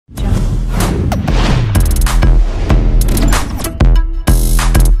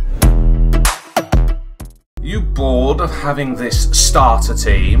bored of having this starter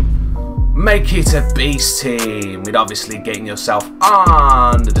team, make it a beast team with obviously getting yourself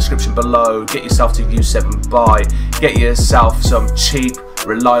on the description below, get yourself to U7 buy, get yourself some cheap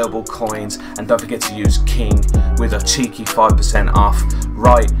reliable coins, and don't forget to use King with a cheeky 5% off.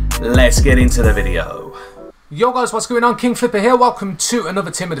 Right, let's get into the video. Yo guys, what's going on? Kingflipper here. Welcome to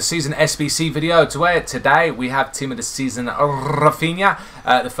another Team of the Season SBC video. Today we have Team of the Season Raphinha,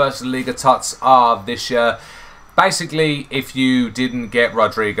 the first Liga TOTS of this year. Basically, if you didn't get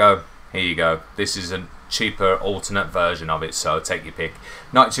Rodrigo, here you go. This is a cheaper alternate version of it, so take your pick.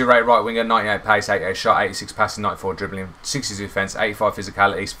 92 rate right winger, 98 pace, 88 shot, 86 passing, 94 dribbling, 62 defence, 85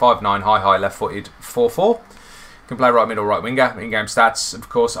 physicality, 5'9", high, left-footed, 4'4". Can play right middle, right winger. In-game stats, of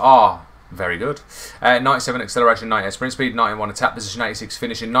course, are very good. 97 acceleration, 98 sprint speed, 91 attack position, 86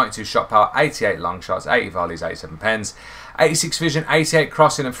 finishing, 92 shot power, 88 long shots, 80 volleys, 87 pens, 86 vision, 88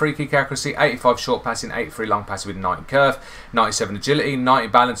 crossing and free kick accuracy, 85 short passing, 83 long passing with 90 curve, 97 agility, 90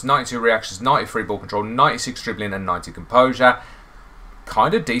 balance, 92 reactions, 93 ball control, 96 dribbling and 90 composure.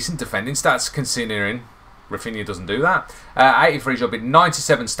 Kind of decent defending stats considering Raphinha doesn't do that. 83 jumping,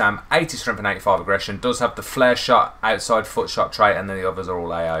 97 stamp, 80 strength and 85 aggression. Does have the flare shot, outside foot shot trait, and then the others are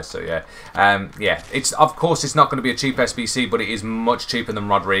all AI. So yeah, yeah. It's of course it's not going to be a cheap SBC, but it is much cheaper than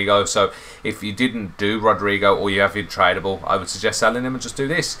Rodrigo. So if you didn't do Rodrigo or you have him tradable, I would suggest selling him and just do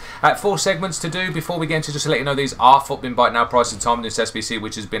this. 4 segments to do before we get into. Just to let you know, these are FUTBIN Byte now prices time in this SBC,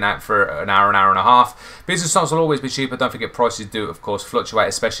 which has been out for an hour and a half. Business times will always be cheaper. Don't forget prices do of course fluctuate,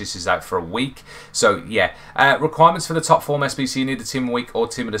 especially if it's out for a week. So yeah. Requirements for the top form SBC: you need a Team of the Week or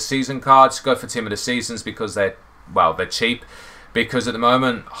Team of the Season cards. Go for Team of the Seasons because they're cheap. Because at the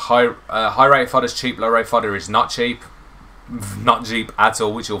moment, high rate fodder is cheap, low rate fodder is not cheap at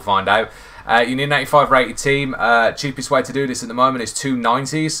all, which you'll find out. You need an 85 rated team. Cheapest way to do this at the moment is 2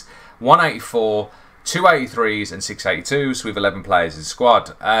 90s, 184. 2 83s and 6 82s with 11 players in squad.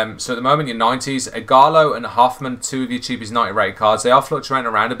 So at the moment, your 90s, Igalo and Hoffman, 2 of your cheapest 90 rated cards. They are fluctuating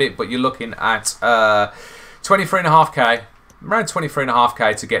around a bit, but you're looking at 23.5k, around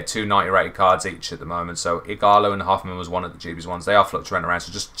 23.5k to get 2 90 rated cards each at the moment. So Igalo and Hoffman was one of the cheapest ones. They are fluctuating around,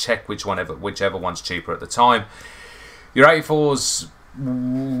 so just check whichever one's cheaper at the time. Your 84s.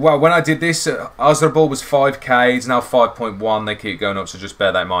 Well, when I did this, Ozrabal was 5k, it's now 5.1, they keep going up, so just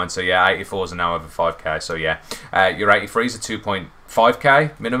bear that in mind. So yeah, 84s are now over 5k, so yeah. Your 83s are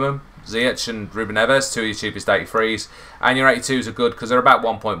 2.5k minimum. Ziyech and Ruben Neves, 2 of your cheapest 83s. And your 82s are good because they're about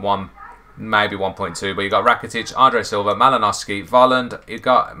 1.1, maybe 1.2, but you got Rakitic, Andre Silva, Malinowski, Volland, you've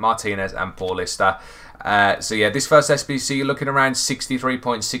got Martinez and Paulista. So yeah, this first SBC you're looking around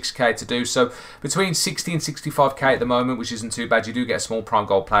 63.6k to do. So between 60 and 65k at the moment, which isn't too bad. You do get a small prime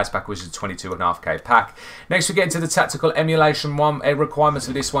gold players pack, which is a 22.5k pack. Next we get into the tactical emulation one. Requirements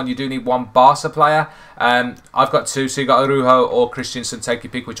for this one: you do need 1 Barca player. I've got 2, so you got Araujo or Christensen. Take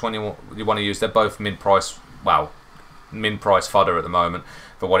your pick which one you want to use. They're both min-price, well, min-price fodder at the moment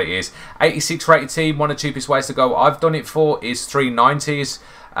for what it is. 86 rated team, one of the cheapest ways to go I've done it for is 3 90s.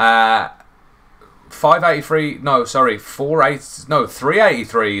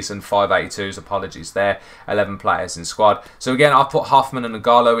 383s and 582s, apologies there, 11 players in squad. So again, I've put Hoffman and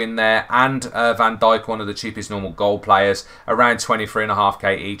Igalo in there, and Van Dijk, one of the cheapest normal gold players, around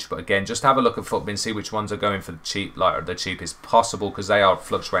 23.5k each. But again, just have a look at FUTBIN, see which ones are going for the cheap, like the cheapest possible, because they are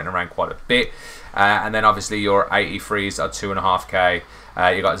fluctuating around quite a bit. And then obviously your 83s are 2.5k.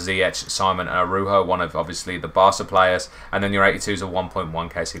 You got Ziyech, Simon and Araujo, one of obviously the Barca players. And then your 82s are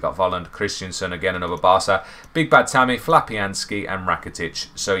 1.1k, so you got Volland, Christensen, again another Barca, Big Bad Tammy, Flapianski and Rakitic.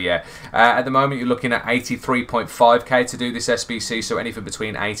 So yeah, at the moment you're looking at 83.5k to do this SBC, so anything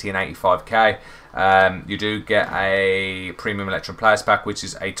between 80 and 85k. You do get a Premium Electron Players pack, which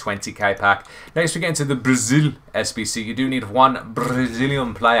is a 20k pack. Next we get into the Brazil SBC. You do need 1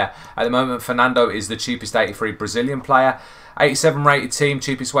 Brazilian player. At the moment, Fernando is the cheapest 83 Brazilian player. 87 rated team,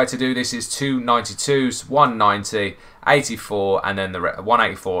 cheapest way to do this is 2 92s, 190, 84, and then the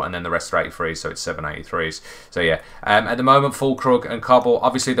 184, and then the rest are 83, so it's 7 83s. So yeah, at the moment, Fulkrug and Cobble,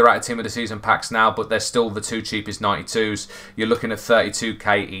 obviously they're out of Team of the Season packs now, but they're still the 2 cheapest 92s. You're looking at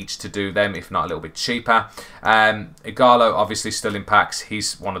 32k each to do them, if not a little bit cheaper. Igalo, obviously still in packs.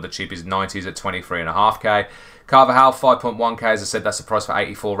 He's one of the cheapest 90s at 23.5k. Carvajal, 5.1k, as I said, that's the price for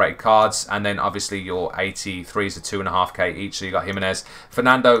 84 rated cards. And then obviously your 83s are 2.5k each, so you got Jimenez.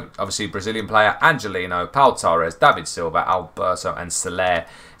 Fernando, obviously Brazilian player. Angelino, Paul Torres, David Silva, Alberto and Soler.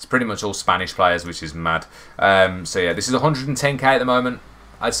 It's pretty much all Spanish players, which is mad. So yeah, this is 110k at the moment.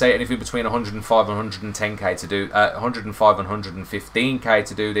 I'd say anything between 105 and 110k to do, 105 and 115k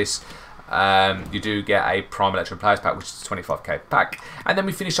to do this. you do get a Prime Electrum Players Pack, which is a 25k pack. And then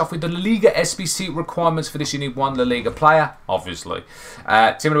we finish off with the La Liga SBC requirements. For this, you need 1 La Liga player, obviously. Team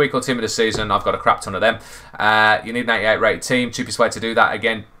of the week or team of the season, I've got a crap ton of them. You need an 88 rated team. Cheapest way to do that,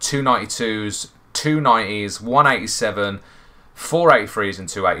 again, 2 92s, 2 90s, 187, 4 83s and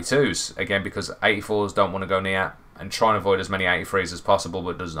 2 82s. Again, because 84s don't want to go near, and try and avoid as many 83s as possible, but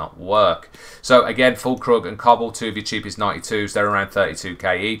it does not work. So again, Full Krug and Cobble, 2 of your cheapest 92s, they're around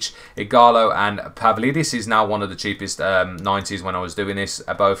 32k each. Igalo and Pavlidis is now one of the cheapest 90s when I was doing this,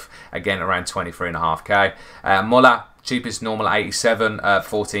 both again around 23.5k. Muller, cheapest normal 87,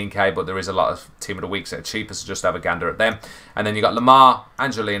 14k, but there is a lot of team of the weeks that are cheaper, so just have a gander at them. And then you got Lamar,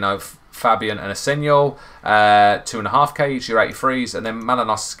 Angelino, Fabian and Asenio, 2.5k each, your 83s, and then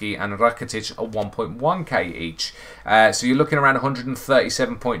Malinowski and Rakitic are 1.1k each. So you're looking around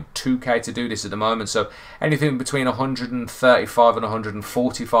 137.2k to do this at the moment. So anything between 135 and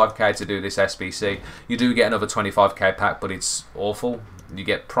 145k to do this SBC. You do get another 25k pack, but it's awful. You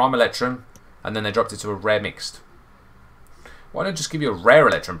get Prime Electrum, and then they dropped it to a Rare Mixed. Why don't I just give you a rare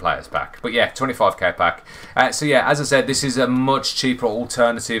Electrum Players pack? But yeah, 25k pack. So yeah, as I said, this is a much cheaper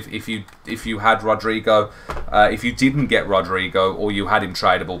alternative if you had Rodrigo. If you didn't get Rodrigo or you had him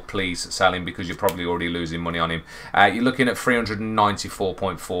tradable, please sell him because you're probably already losing money on him. You're looking at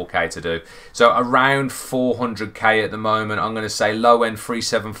 394.4k to do. So around 400k at the moment. I'm going to say low end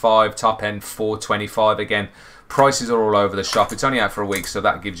 375, top end 425 again. Prices are all over the shop. It's only out for a week, so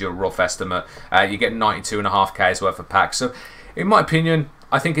that gives you a rough estimate. You get 92.5k's worth of packs. So, in my opinion,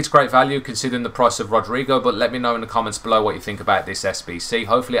 I think it's great value considering the price of Rodrigo, but let me know in the comments below what you think about this SBC.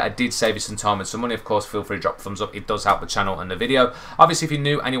 Hopefully, I did save you some time and some money. Of course, feel free to drop a thumbs up. It does help the channel and the video. Obviously, if you're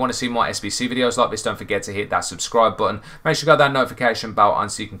new and you want to see more SBC videos like this, don't forget to hit that subscribe button. Make sure you got that notification bell on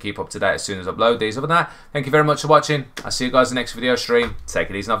so you can keep up to date as soon as I upload these. Other than that, thank you very much for watching. I'll see you guys in the next video stream. Take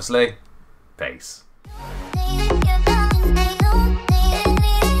it easy, and obviously, peace.